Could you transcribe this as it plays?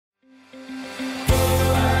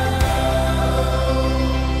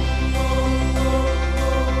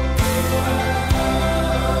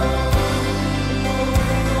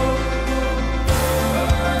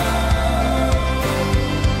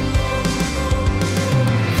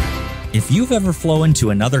If you've ever flown to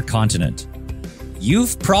another continent,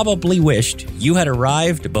 you've probably wished you had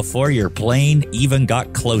arrived before your plane even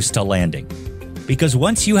got close to landing. Because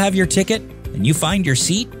once you have your ticket and you find your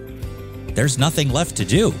seat, there's nothing left to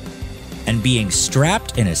do. And being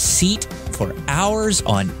strapped in a seat for hours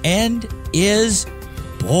on end is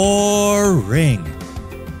boring.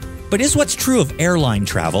 But is what's true of airline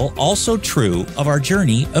travel also true of our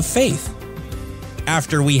journey of faith?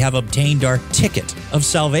 After we have obtained our ticket of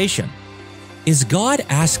salvation, is God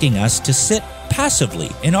asking us to sit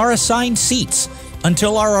passively in our assigned seats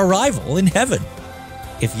until our arrival in heaven?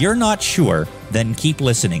 If you're not sure, then keep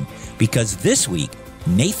listening, because this week,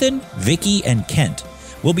 Nathan, Vicki, and Kent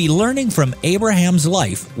will be learning from Abraham's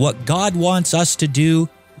life what God wants us to do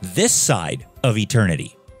this side of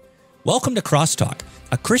eternity. Welcome to CrossTalk,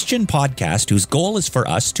 a Christian podcast whose goal is for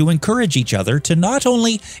us to encourage each other to not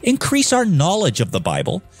only increase our knowledge of the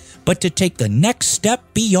Bible, but to take the next step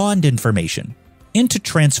beyond information, into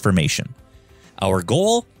transformation. Our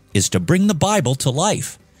goal is to bring the Bible to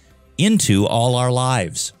life, into all our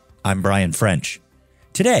lives. I'm Brian French.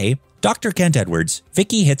 Today, Dr. Kent Edwards,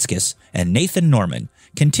 Vicki Hitzges, and Nathan Norman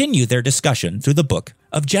continue their discussion through the book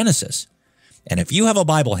of Genesis. And if you have a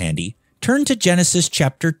Bible handy, turn to Genesis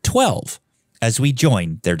chapter 12 as we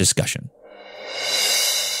join their discussion.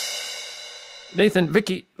 Nathan,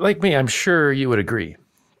 Vicki, like me, I'm sure you would agree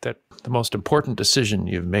that the most important decision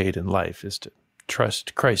you've made in life is to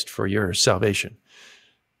trust Christ for your salvation.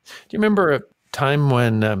 Do you remember a time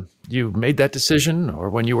when you made that decision, or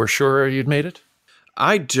when you were sure you'd made it?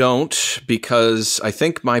 I don't, because I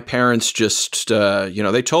think my parents just,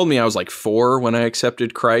 they told me I was like 4 when I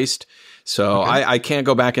accepted Christ. So okay. I can't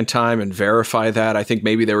go back in time and verify that. I think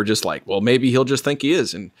maybe they were just like, well, maybe he'll just think he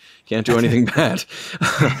is and can't do anything bad.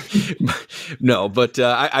 No, but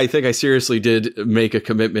I think I seriously did make a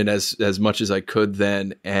commitment as much as I could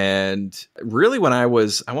then. And really when I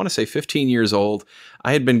want to say 15 years old,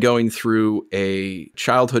 I had been going through a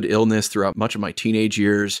childhood illness throughout much of my teenage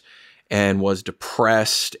years and was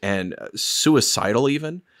depressed and suicidal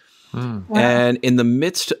even. Wow. And in the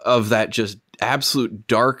midst of that just absolute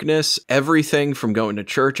darkness, everything from going to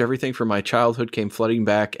church, everything from my childhood came flooding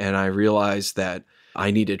back, and I realized that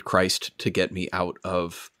I needed Christ to get me out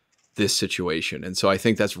of this situation. And so I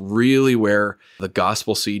think that's really where the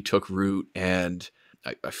gospel seed took root, and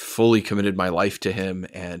I fully committed my life to him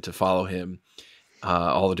and to follow him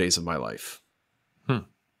all the days of my life.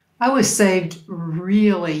 I was saved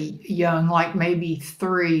really young, like maybe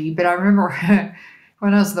 3, but I remember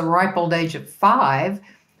when I was the ripe old age of 5,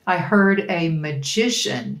 I heard a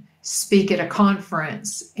magician speak at a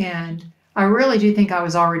conference, and I really do think I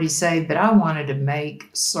was already saved, but I wanted to make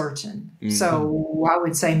certain. Mm-hmm. So I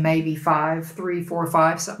would say maybe 3, 4,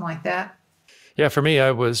 5, something like that. Yeah, for me,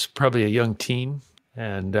 I was probably a young teen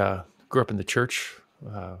and grew up in the church.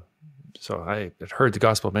 So I had heard the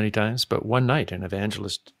gospel many times, but one night an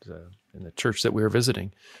evangelist in the church that we were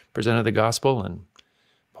visiting presented the gospel, and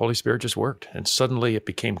the Holy Spirit just worked. And suddenly it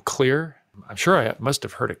became clear. I'm sure I must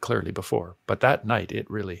have heard it clearly before, but that night it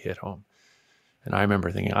really hit home. And I remember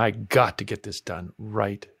thinking, I got to get this done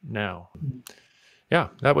right now. Yeah,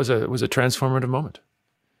 that was a transformative moment.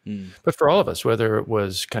 But for all of us, whether it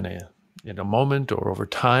was kind of in a moment or over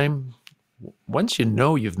time, once you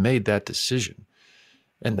know you've made that decision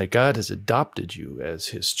and that God has adopted you as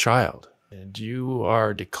his child and you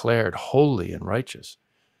are declared holy and righteous,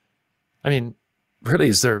 I mean, really,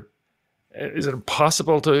 is it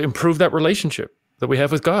impossible to improve that relationship that we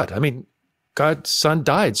have with God? I mean, God's son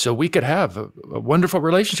died so we could have a wonderful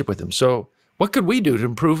relationship with him. So what could we do to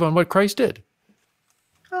improve on what Christ did?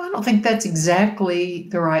 Well, I don't think that's exactly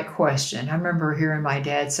the right question. I remember hearing my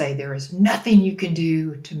dad say, there is nothing you can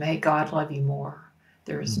do to make God love you more.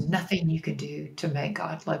 There is nothing you can do to make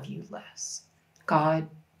God love you less. God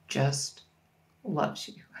just loves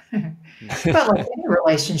you. But like any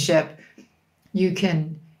relationship, you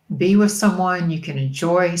can be with someone, you can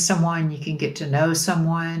enjoy someone, you can get to know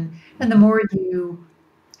someone. And the more you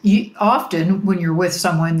often, when you're with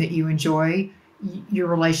someone that you enjoy, your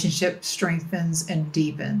relationship strengthens and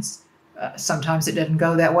deepens. Sometimes it doesn't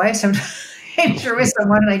go that way. Sometimes you're with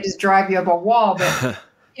someone and they just drive you up a wall. But,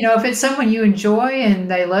 if it's someone you enjoy and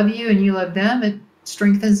they love you and you love them, it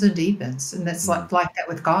strengthens and deepens. And that's like that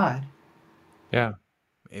with God. Yeah.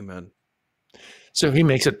 Amen. So he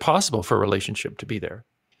makes it possible for a relationship to be there.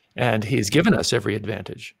 And he has given us every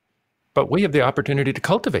advantage. But we have the opportunity to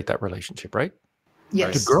cultivate that relationship, right?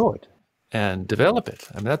 Yes. To grow it and develop it.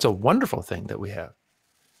 I mean, that's a wonderful thing that we have.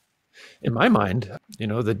 In my mind,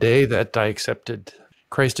 the day that I accepted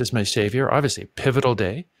Christ as my Savior, obviously a pivotal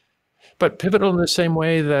day, but pivotal in the same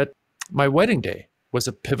way that my wedding day was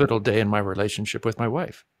a pivotal day in my relationship with my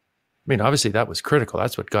wife. I mean, obviously that was critical.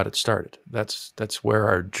 That's what got it started. That's where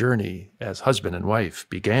our journey as husband and wife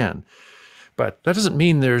began. But that doesn't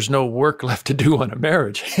mean there's no work left to do on a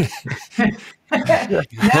marriage. That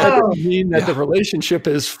doesn't mean that the relationship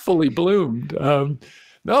is fully bloomed.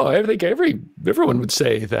 No, I think everyone would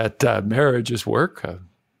say that marriage is work.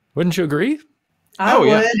 Wouldn't you agree? I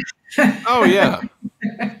would. Yeah. Oh, yeah.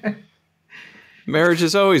 Marriage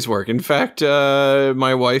is always work. In fact,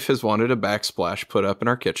 my wife has wanted a backsplash put up in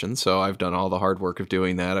our kitchen, so I've done all the hard work of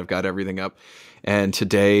doing that. I've got everything up. And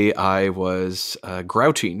today I was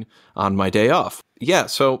grouting on my day off. Yeah,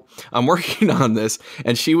 so I'm working on this,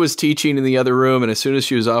 and she was teaching in the other room, and as soon as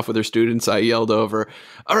she was off with her students, I yelled over,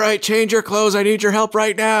 "All right, change your clothes. I need your help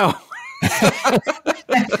right now."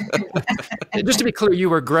 Just to be clear,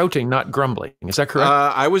 you were grouting, not grumbling. Is that correct?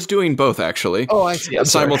 I was doing both, actually. Oh, I see.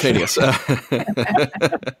 Simultaneous.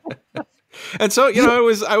 And so,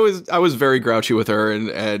 I was very grouchy with her, and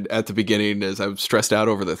at the beginning, as I was stressed out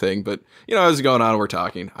over the thing. But I was going on, we're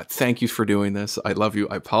talking. Thank you for doing this. I love you.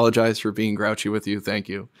 I apologize for being grouchy with you. Thank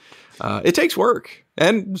you. It takes work,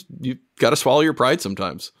 and you got to swallow your pride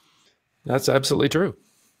sometimes. That's absolutely true.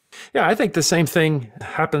 Yeah, I think the same thing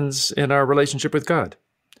happens in our relationship with God.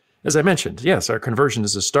 As I mentioned, yes, our conversion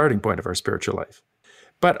is the starting point of our spiritual life,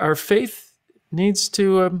 but our faith needs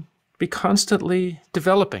to be constantly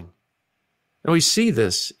developing. And we see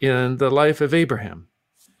this in the life of Abraham.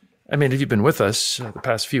 I mean, if you've been with us the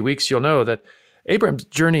past few weeks, you'll know that Abraham's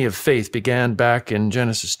journey of faith began back in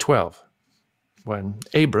Genesis 12, when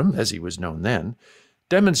Abram, as he was known then,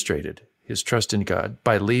 demonstrated his trust in God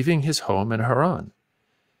by leaving his home in Haran.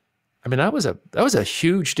 I mean, that was a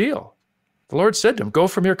huge deal. The Lord said to him, "Go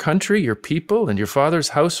from your country, your people, and your father's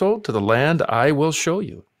household to the land I will show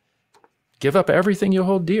you. Give up everything you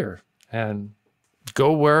hold dear and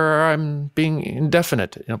go where I'm being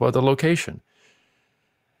indefinite about the location."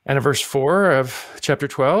 And in verse 4 of chapter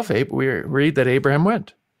 12, we read that Abraham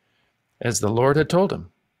went, as the Lord had told him.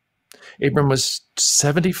 Abram was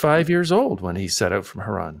 75 years old when he set out from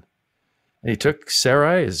Haran. And he took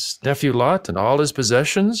Sarai, his nephew Lot, and all his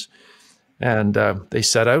possessions, and they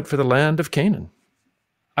set out for the land of Canaan.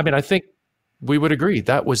 I mean, I think we would agree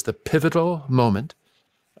that was the pivotal moment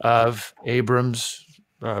of Abram's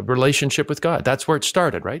relationship with God. That's where it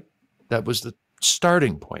started, right? That was the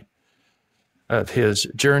starting point of his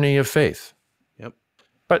journey of faith. Yep.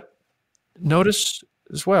 But notice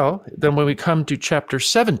as well, then when we come to chapter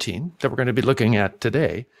 17, that we're going to be looking at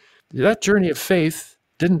today, that journey of faith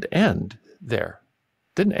didn't end there.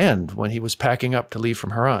 Didn't end when he was packing up to leave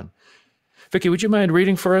from Haran. Vicki, would you mind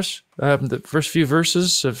reading for us the first few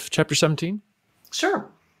verses of chapter 17? Sure.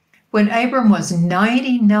 When Abram was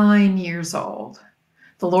 99 years old,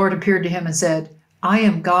 the Lord appeared to him and said, "I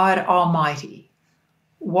am God Almighty.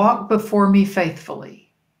 Walk before me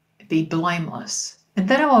faithfully, be blameless, and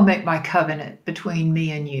then I will make my covenant between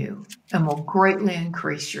me and you, and will greatly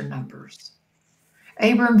increase your numbers."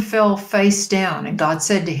 Abram fell face down, and God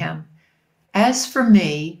said to him, "As for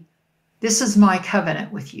me, this is my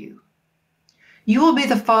covenant with you. You will be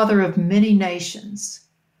the father of many nations.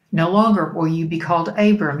 No longer will you be called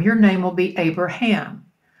Abram, your name will be Abraham.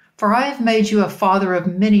 For I have made you a father of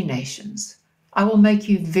many nations. I will make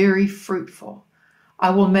you very fruitful. I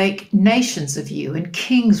will make nations of you, and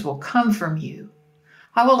kings will come from you.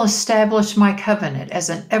 I will establish my covenant as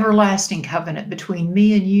an everlasting covenant between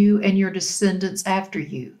me and you and your descendants after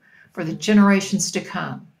you, for the generations to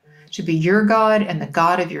come, to be your God and the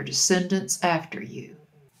God of your descendants after you."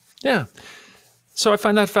 Yeah. So I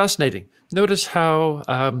find that fascinating. Notice how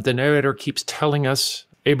the narrator keeps telling us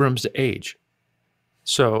Abram's age.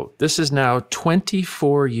 So this is now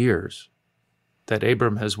 24 years that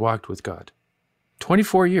Abram has walked with God.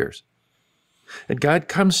 24 years. And God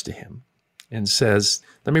comes to him and says,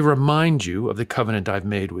 "Let me remind you of the covenant I've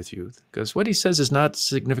made with you." Because what he says is not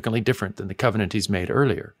significantly different than the covenant he's made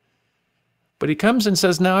earlier. But he comes and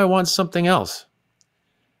says, "Now I want something else.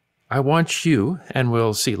 I want you," and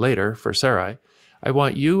we'll see later for Sarai, "I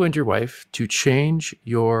want you and your wife to change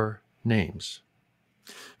your names."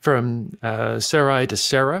 From Sarai to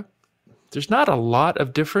Sarah, there's not a lot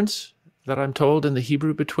of difference that I'm told in the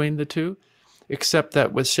Hebrew between the two, except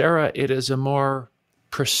that with Sarah, it is a more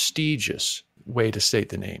prestigious way to state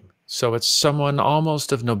the name. So it's someone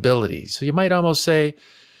almost of nobility. So you might almost say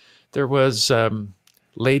there was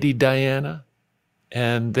Lady Diana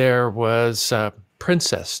and there was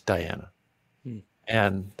Princess Diana.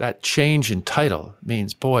 And that change in title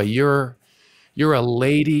means, boy, you're a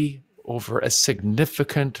lady over a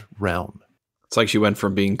significant realm. It's like she went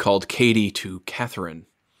from being called Katie to Catherine.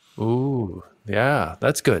 Ooh, yeah,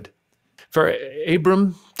 that's good. For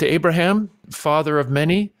Abram to Abraham, father of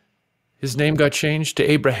many, his name got changed to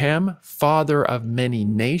Abraham, father of many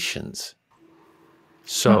nations.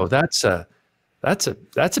 So that's a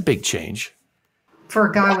big change. For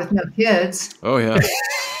a guy with no kids. Oh, yeah.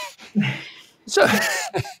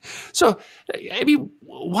 So, I mean,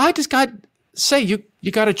 why does God say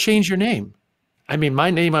you got to change your name? I mean,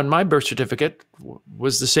 my name on my birth certificate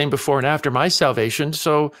was the same before and after my salvation.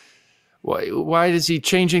 So why is he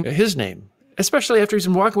changing his name? Especially after he's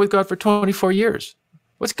been walking with God for 24 years.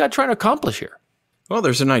 What's God trying to accomplish here? Well,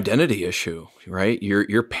 there's an identity issue, right?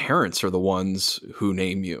 Your parents are the ones who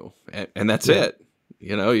name you, and that's it.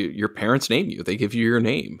 You know, your parents name you. They give you your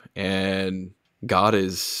name. And God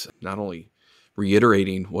is not only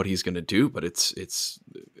reiterating what he's going to do, but it's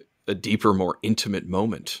a deeper, more intimate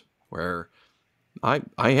moment where I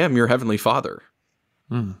am your heavenly Father,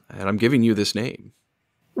 and I'm giving you this name.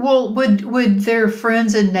 Well, would their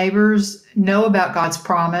friends and neighbors know about God's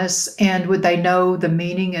promise, and would they know the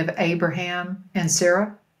meaning of Abraham and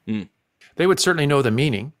Sarah? They would certainly know the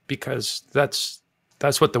meaning, because that's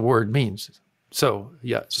what the word means. So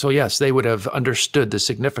yes, they would have understood the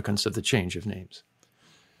significance of the change of names.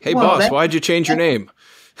 Hey, boss, why'd you change your name?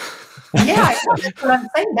 Yeah, that's what I'm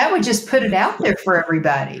saying. That would just put it out there for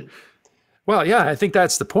everybody. Well, yeah, I think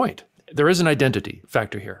that's the point. There is an identity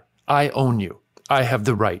factor here. I own you. I have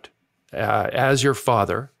the right, as your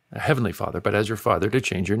father, a heavenly father, but as your father, to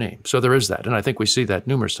change your name. So there is that. And I think we see that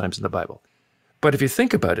numerous times in the Bible. But if you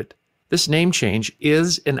think about it, this name change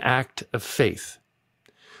is an act of faith.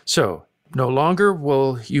 So no longer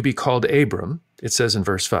will you be called Abram, it says in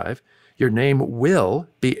verse 5. Your name will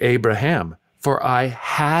be Abraham, for I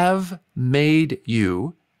have made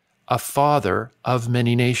you a father of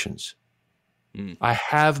many nations. I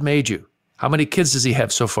have made you. How many kids does he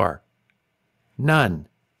have so far? None.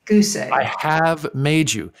 Goose egg. I have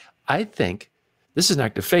made you. I think this is an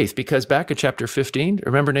act of faith, because back in chapter 15,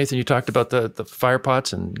 remember, Nathan, you talked about the fire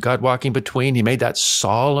pots and God walking between. He made that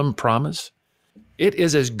solemn promise. It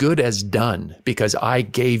is as good as done, because I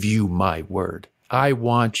gave you my word. I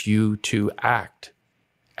want you to act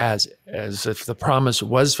as if the promise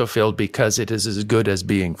was fulfilled, because it is as good as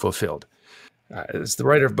being fulfilled. As the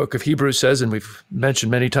writer of the book of Hebrews says, and we've mentioned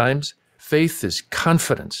many times, faith is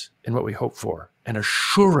confidence in what we hope for and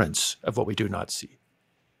assurance of what we do not see.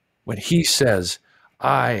 When he says,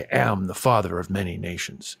 I am the father of many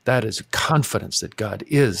nations, that is confidence that God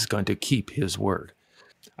is going to keep his word.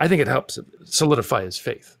 I think it helps solidify his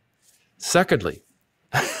faith. Secondly,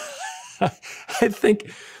 I think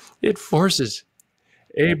it forces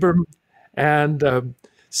Abram and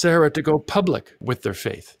Sarah to go public with their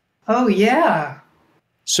faith. Oh, yeah.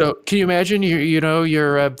 So can you imagine,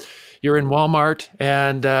 you're in Walmart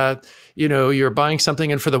and, you're buying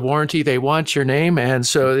something, and for the warranty, they want your name. And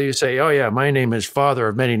so you say, oh, yeah, my name is Father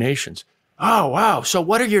of Many Nations. Oh, wow. So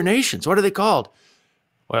what are your nations? What are they called?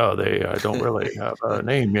 Well, they don't really have a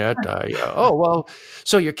name yet. Oh, well,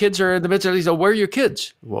 so your kids are in the midst of these. Oh, where are your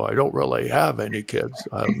kids? Well, I don't really have any kids.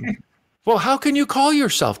 Well, how can you call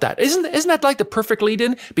yourself that? Isn't that like the perfect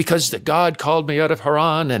lead-in? Because the God called me out of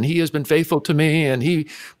Haran, and he has been faithful to me, and he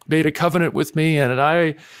made a covenant with me, and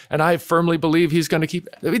I firmly believe he's going to keep.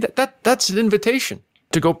 I mean, that's an invitation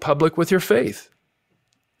to go public with your faith.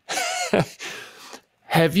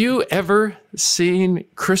 Have you ever seen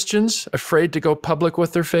Christians afraid to go public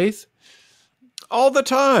with their faith? All the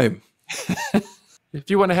time. If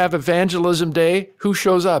you want to have evangelism day, who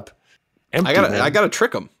shows up? Empty, I gotta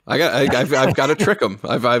trick them. I've got to trick them.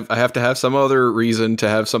 I have to have some other reason to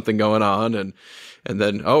have something going on, and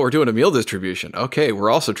then we're doing a meal distribution. Okay, we're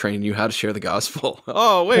also training you how to share the gospel.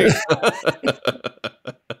 Oh wait.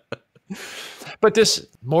 But this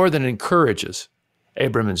more than encourages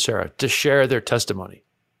Abram and Sarah to share their testimony,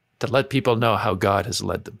 to let people know how God has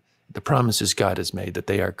led them, the promises God has made that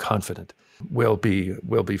they are confident will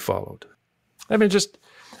be followed. I mean,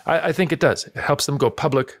 I think it does. It helps them go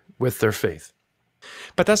public with their faith.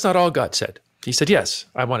 But that's not all God said. He said, yes,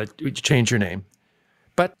 I want to change your name.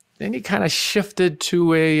 But then he kind of shifted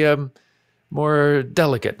to a more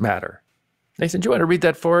delicate matter. Nathan, do you want to read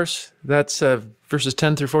that for us? That's verses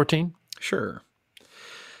 10 through 14. Sure.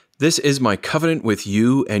 This is my covenant with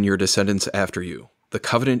you and your descendants after you, the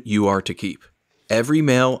covenant you are to keep. Every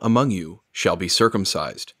male among you shall be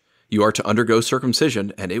circumcised. You are to undergo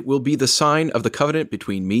circumcision, and it will be the sign of the covenant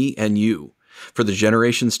between me and you. For the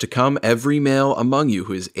generations to come, every male among you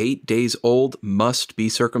who is 8 days old must be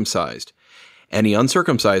circumcised. Any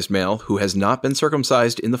uncircumcised male who has not been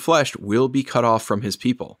circumcised in the flesh will be cut off from his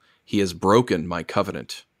people. He has broken my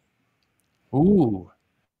covenant. Ooh.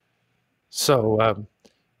 So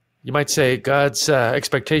You might say God's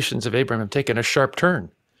expectations of Abraham have taken a sharp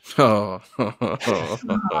turn. Oh,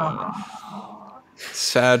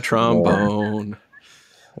 sad trombone.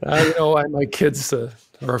 My kids are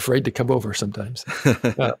afraid to come over sometimes.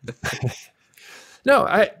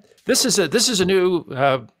 No, this is a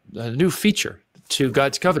new feature to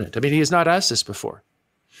God's covenant. I mean, He has not asked this before.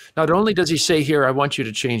 Not only does He say here, "I want you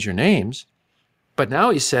to change your names," but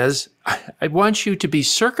now He says, "I want you to be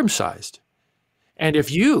circumcised. And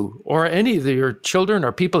if you or any of your children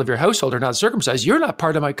or people of your household are not circumcised, you're not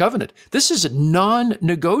part of my covenant." This is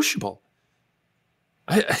non-negotiable.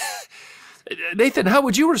 Nathan, how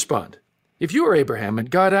would you respond if you were Abraham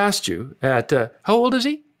and God asked you at, how old is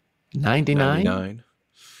he? 99? 99.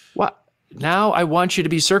 What? Now I want you to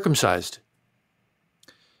be circumcised.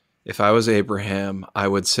 If I was Abraham, I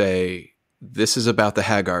would say, this is about the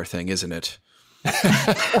Hagar thing, isn't it?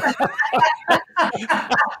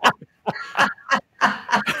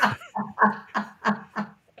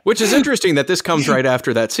 Which is interesting that this comes right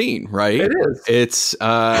after that scene, right? It is. It's,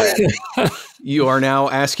 you are now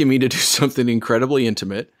asking me to do something incredibly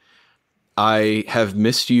intimate. I have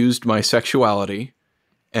misused my sexuality,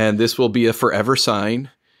 and this will be a forever sign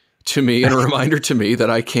to me and a reminder to me that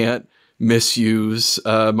I can't misuse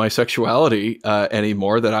my sexuality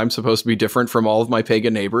anymore, that I'm supposed to be different from all of my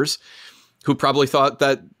pagan neighbors who probably thought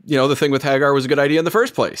that, the thing with Hagar was a good idea in the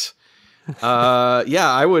first place.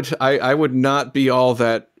 I would not be all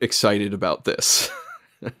that excited about this.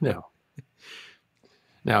 No.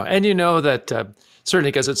 And you know that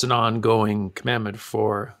certainly because it's an ongoing commandment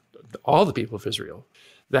for all the people of Israel,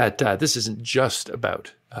 that this isn't just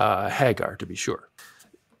about Hagar, to be sure.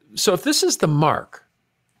 So if this is the mark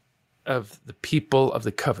of the people of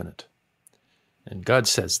the covenant, and God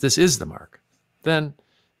says this is the mark, then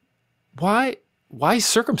why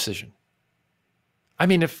circumcision? I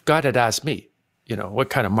mean, if God had asked me, what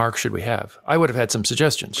kind of mark should we have? I would have had some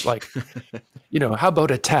suggestions, like, how about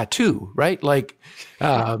a tattoo, right? Like,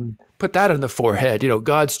 put that on the forehead,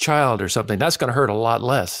 God's child or something. That's going to hurt a lot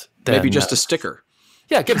less than, maybe just a sticker.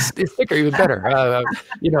 Yeah, give a sticker even better. A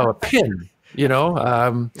pin,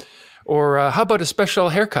 or how about a special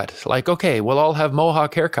haircut? Like, okay, we'll all have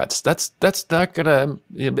mohawk haircuts. That's not gonna.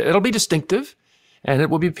 It'll be distinctive, and it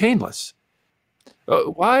will be painless.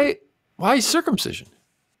 Why circumcision?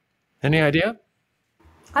 Any idea?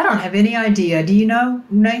 I don't have any idea. Do you know,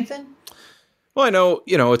 Nathan? Well, I know,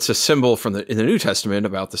 it's a symbol in the New Testament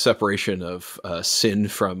about the separation of sin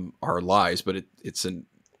from our lives, but it's an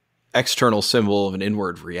external symbol of an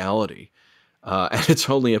inward reality, and it's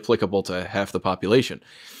only applicable to half the population.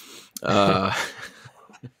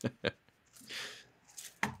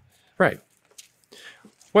 Right.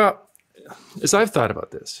 Well, as I've thought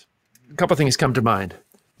about this, a couple of things come to mind.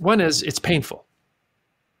 One is it's painful.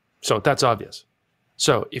 So that's obvious.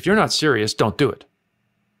 So if you're not serious, don't do it.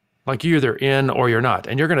 Like you're either in or you're not.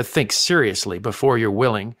 And you're going to think seriously before you're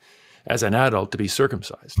willing as an adult to be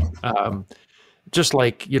circumcised. Just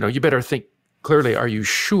like, you better think clearly, are you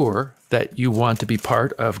sure that you want to be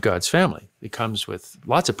part of God's family? It comes with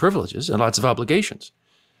lots of privileges and lots of obligations.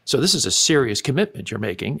 So this is a serious commitment you're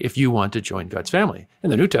making if you want to join God's family. In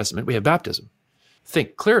the New Testament, we have baptism.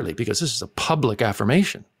 Think clearly, because this is a public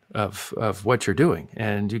affirmation of what you're doing,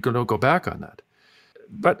 and you don't go back on that.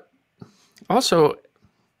 But also,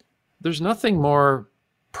 there's nothing more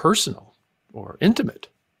personal or intimate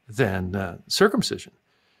than circumcision.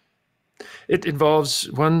 It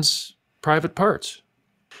involves one's private parts.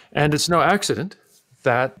 And it's no accident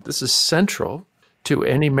that this is central to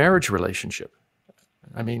any marriage relationship.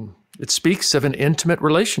 I mean, it speaks of an intimate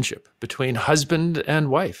relationship between husband and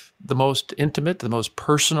wife, the most intimate, the most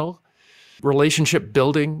personal relationship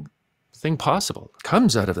building thing possible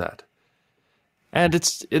comes out of that. And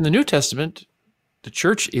it's in the New Testament, the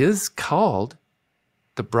church is called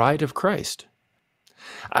the bride of Christ.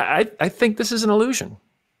 I think this is an illusion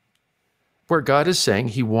where God is saying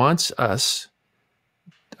He wants us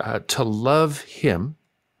to love Him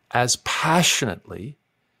as passionately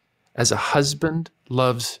as a husband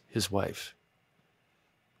loves his wife.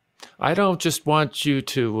 I don't just want you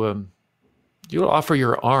to, you'll offer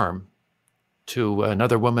your arm to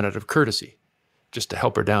another woman out of courtesy, just to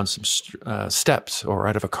help her down some steps or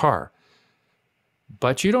out of a car.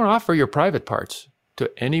 But you don't offer your private parts to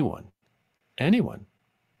anyone,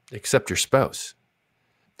 except your spouse.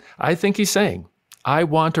 I think He's saying, I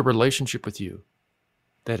want a relationship with you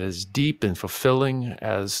that is deep and fulfilling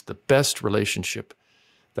as the best relationship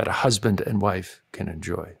that a husband and wife can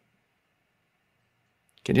enjoy.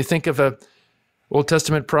 Can you think of an Old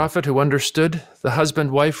Testament prophet who understood the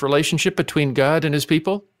husband-wife relationship between God and His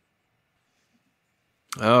people?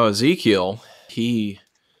 Oh, Ezekiel. He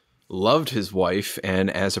loved his wife, and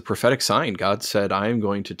as a prophetic sign, God said, I am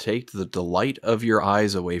going to take the delight of your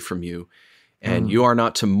eyes away from you, and you are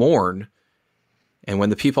not to mourn. And when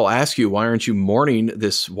the people ask you, why aren't you mourning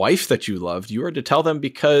this wife that you loved? You are to tell them,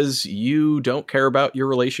 because you don't care about your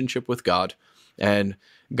relationship with God. And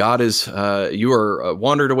God is, you are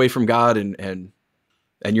wandered away from God, and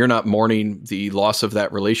you're not mourning the loss of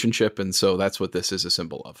that relationship. And so that's what this is a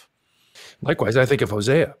symbol of. Likewise, I think of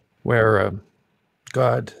Hosea, where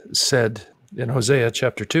God said in Hosea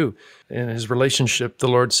chapter 2, in his relationship, the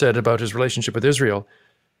Lord said about his relationship with Israel,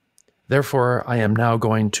 therefore I am now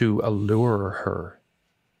going to allure her.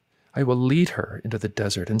 I will lead her into the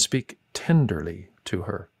desert and speak tenderly to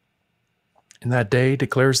her. In that day,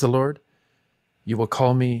 declares the Lord, you will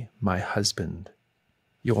call me my husband.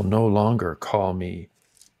 You will no longer call me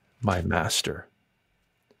my master.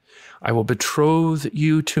 I will betroth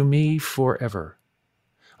you to me forever.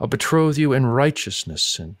 I'll betroth you in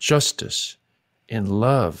righteousness and justice, in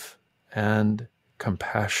love and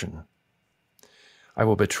compassion. I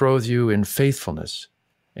will betroth you in faithfulness,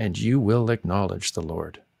 and you will acknowledge the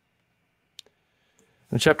Lord.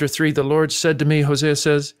 In chapter 3, the Lord said to me, Hosea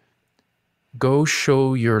says, go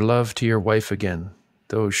show your love to your wife again,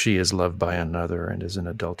 though she is loved by another and is an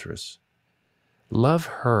adulteress. Love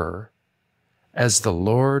her as the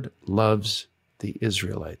Lord loves the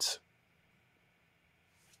Israelites.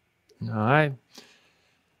 Now,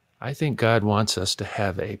 I think God wants us to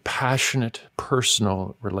have a passionate,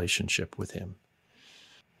 personal relationship with him.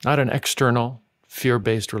 Not an external,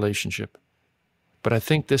 fear-based relationship, but I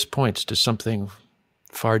think this points to something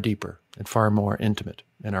far deeper and far more intimate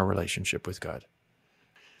in our relationship with God.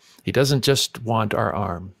 He doesn't just want our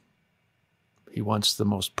arm. He wants the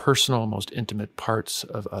most personal, most intimate parts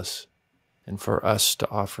of us, and for us to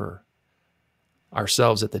offer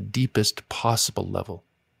ourselves at the deepest possible level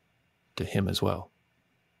to him as well.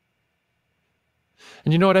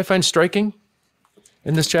 And you know what I find striking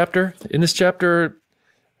in this chapter? In this chapter,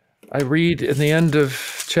 I read in the end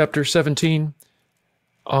of chapter 17,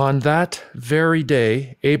 on that very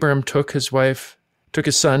day, Abram took his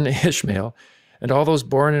son Ishmael, and all those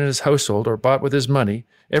born in his household or bought with his money,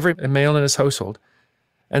 every male in his household,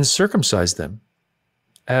 and circumcised them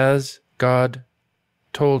as God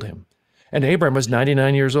told him. And Abram was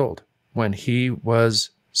 99 years old when he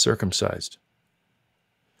was circumcised.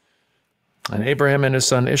 And Abraham and his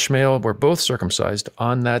son Ishmael were both circumcised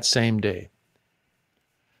on that same day.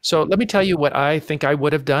 So let me tell you what I think I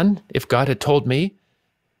would have done if God had told me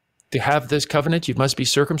to have this covenant, you must be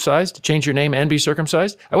circumcised, to change your name and be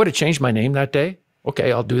circumcised. I would have changed my name that day.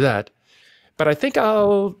 Okay, I'll do that. But I think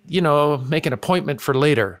I'll, make an appointment for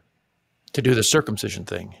later to do the circumcision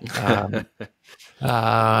thing.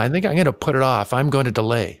 I think I'm going to put it off. I'm going to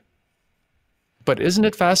delay. But isn't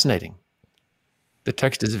it fascinating? The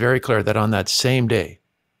text is very clear that on that same day,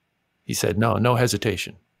 he said, no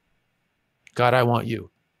hesitation. God, I want you.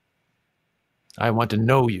 I want to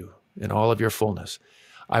know you in all of your fullness.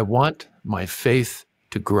 I want my faith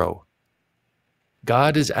to grow.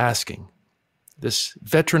 God is asking this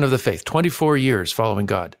veteran of the faith, 24 years following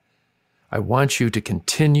God, I want you to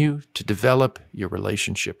continue to develop your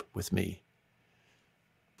relationship with me.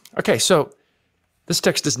 Okay, so this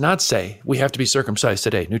text does not say we have to be circumcised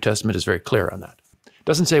today. New Testament is very clear on that. It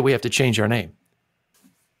doesn't say we have to change our name.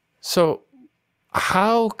 So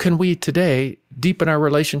how can we today deepen our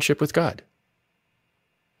relationship with God?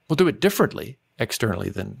 We'll do it differently externally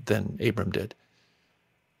than Abram did.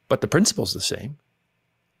 But the principle's the same.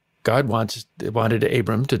 God wanted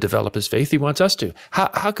Abram to develop his faith. He wants us to.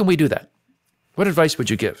 How can we do that? What advice would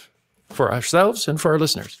you give for ourselves and for our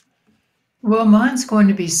listeners? Well, mine's going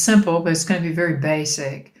to be simple, but it's going to be very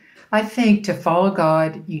basic. I think to follow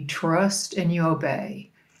God, you trust and you obey.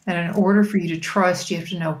 And in order for you to trust, you have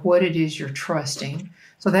to know what it is you're trusting.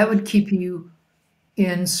 So that would keep you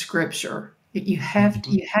in Scripture. You have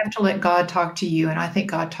to let God talk to you, and I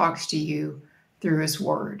think God talks to you through his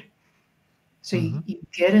word. So you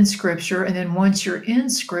get in Scripture, and then once you're in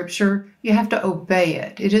Scripture, you have to obey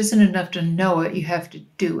it. It isn't enough to know it, you have to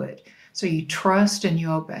do it. So you trust and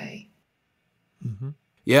you obey. Mm-hmm.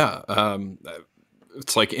 Yeah,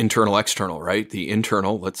 it's like internal, external, right? The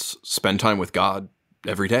internal, let's spend time with God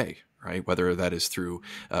every day, right? Whether that is through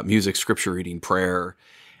music, scripture reading, prayer,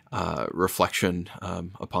 reflection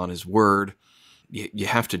upon his word. You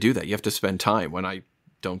have to do that. You have to spend time. When I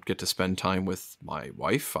don't get to spend time with my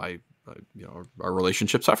wife, our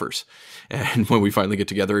relationship suffers. And when we finally get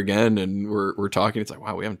together again and we're talking, it's like,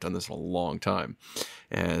 wow, we haven't done this in a long time,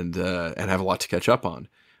 and have a lot to catch up on.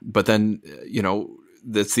 But then,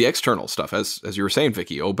 that's the external stuff. As you were saying,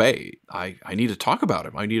 Vicki, obey. I need to talk about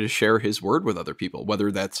him. I need to share his word with other people,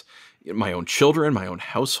 whether that's my own children, my own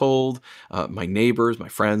household, my neighbors, my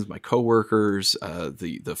friends, my coworkers,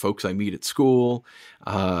 the folks I meet at school.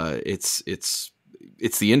 It's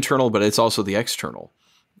the internal, but it's also the external.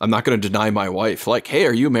 I'm not going to deny my wife, like, hey,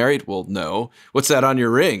 are you married? Well, no. What's that on your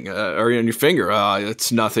ring? Or on your finger?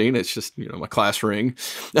 It's nothing. It's just, my class ring.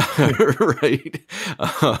 Right.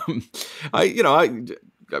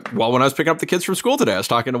 Well, when I was picking up the kids from school today, I was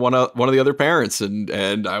talking to one of the other parents,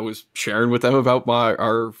 and I was sharing with them about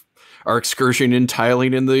our excursion in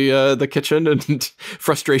tiling in the kitchen and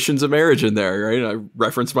frustrations of marriage in there. Right. I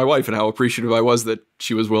referenced my wife and how appreciative I was that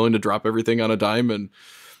she was willing to drop everything on a dime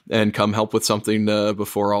and come help with something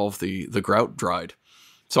before all of the grout dried.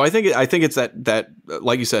 So I think it's that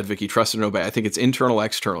like you said, Vicki, trust and obey. I think it's internal,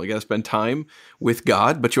 external. You got to spend time with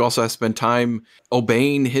God, but you also have to spend time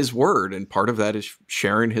obeying his word. And part of that is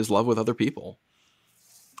sharing his love with other people.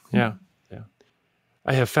 Yeah. Yeah.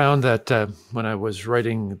 I have found that when I was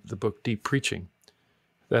writing the book, Deep Preaching,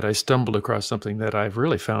 that I stumbled across something that I've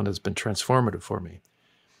really found has been transformative for me.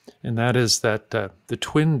 And that is that the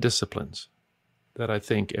twin disciplines that I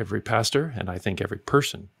think every pastor and I think every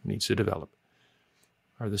person needs to develop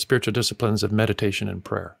are the spiritual disciplines of meditation and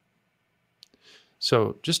prayer.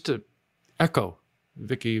 So just to echo,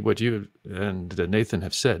 Vicki, what you and Nathan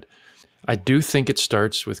have said, I do think it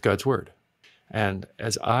starts with God's word. And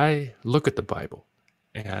as I look at the Bible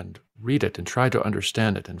and read it and try to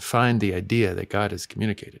understand it and find the idea that God has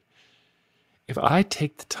communicated, if I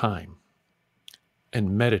take the time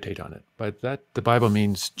and meditate on it, by that the Bible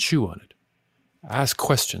means chew on it, ask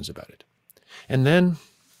questions about it, and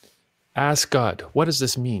ask God, what does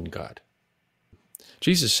this mean, God?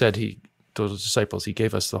 Jesus said to his disciples, he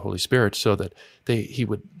gave us the Holy Spirit so that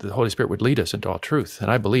the Holy Spirit would lead us into all truth.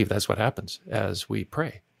 And I believe that's what happens as we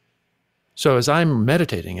pray. So as I'm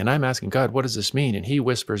meditating and I'm asking God, what does this mean? And he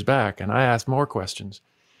whispers back and I ask more questions.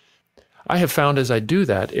 I have found as I do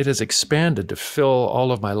that, it has expanded to fill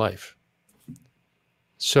all of my life.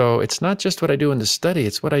 So it's not just what I do in the study,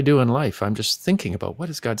 it's what I do in life. I'm just thinking about what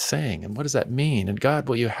is God saying and what does that mean? And God,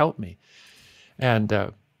 will you help me? And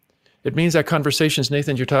it means that conversations,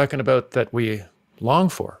 Nathan, you're talking about that we long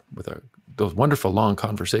for with those wonderful long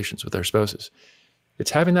conversations with our spouses.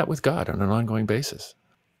 It's having that with God on an ongoing basis.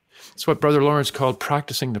 It's what Brother Lawrence called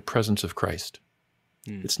practicing the presence of Christ.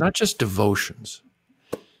 It's not just devotions.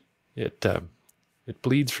 It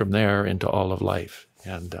bleeds from there into all of life.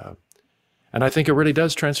 And I think it really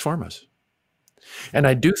does transform us. And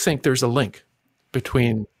I do think there's a link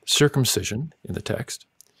between circumcision in the text,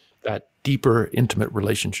 that deeper, intimate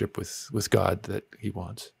relationship with God that he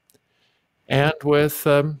wants, and with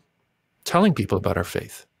telling people about our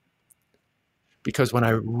faith. Because when I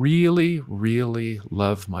really, really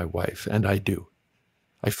love my wife, and I do,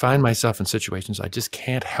 I find myself in situations I just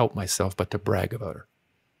can't help myself but to brag about her.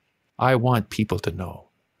 I want people to know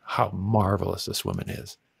how marvelous this woman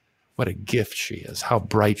is. What a gift she is, how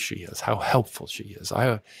bright she is, how helpful she is.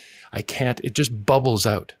 I can't, it just bubbles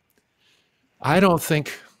out. I don't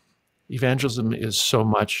think evangelism is so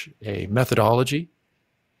much a methodology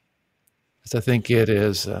as I think it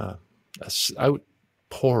is a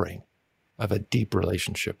outpouring of a deep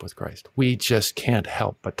relationship with Christ. We just can't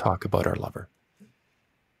help but talk about our lover.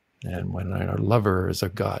 And when our lover is a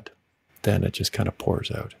God, then it just kind of pours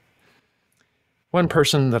out. One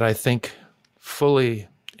person that I think fully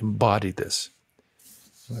embodied this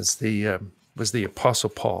was the Apostle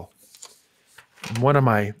Paul. One of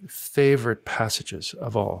my favorite passages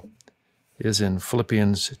of all is in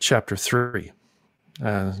Philippians chapter 3,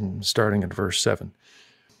 starting at verse 7.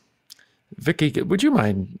 Vicki, would you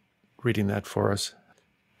mind reading that for us?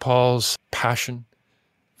 Paul's passion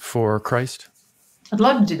for Christ. I'd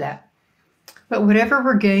love to do that. But whatever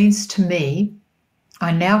were gains to me,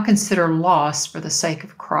 I now consider loss for the sake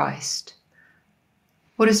of Christ.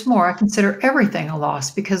 What is more, I consider everything a loss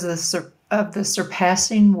because of the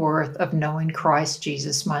surpassing worth of knowing Christ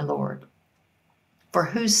Jesus my Lord, for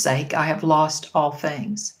whose sake I have lost all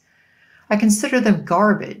things. I consider them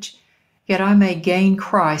garbage, yet I may gain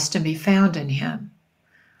Christ and be found in him.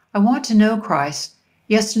 I want to know Christ,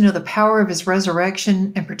 yes, to know the power of his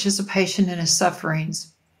resurrection and participation in his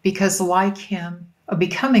sufferings, because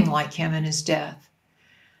becoming like him in his death.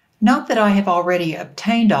 Not that I have already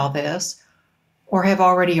obtained all this, or have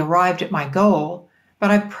already arrived at my goal,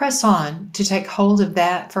 but I press on to take hold of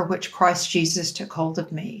that for which Christ Jesus took hold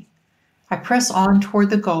of me. I press on toward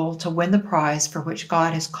the goal to win the prize for which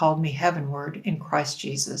God has called me heavenward in Christ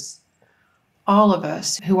Jesus. All of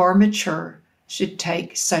us who are mature should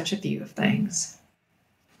take such a view of things.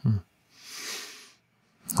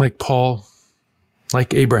 like Paul,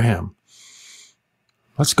 like Abraham,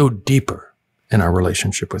 let's go deeper in our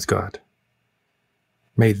relationship with God.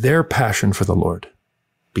 May their passion for the Lord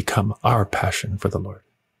become our passion for the Lord.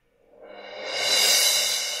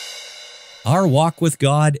 Our walk with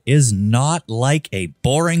God is not like a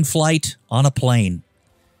boring flight on a plane.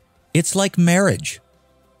 It's like marriage,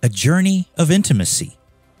 a journey of intimacy.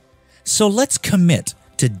 So let's commit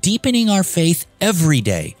to deepening our faith every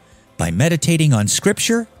day by meditating on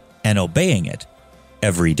Scripture and obeying it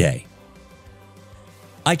every day.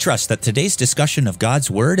 I trust that today's discussion of God's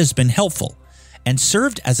Word has been helpful and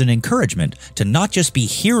served as an encouragement to not just be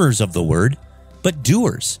hearers of the Word, but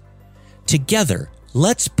doers. Together,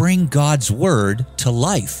 let's bring God's Word to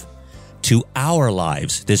life, to our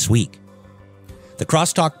lives this week. The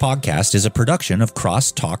CrossTalk podcast is a production of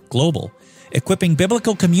CrossTalk Global, equipping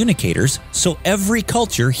biblical communicators so every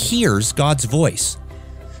culture hears God's voice.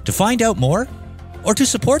 To find out more, or to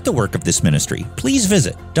support the work of this ministry, please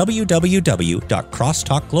visit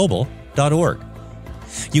www.crosstalkglobal.org.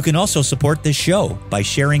 You can also support this show by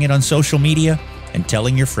sharing it on social media and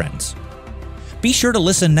telling your friends. Be sure to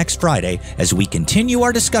listen next Friday as we continue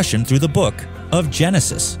our discussion through the book of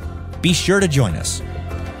Genesis. Be sure to join us.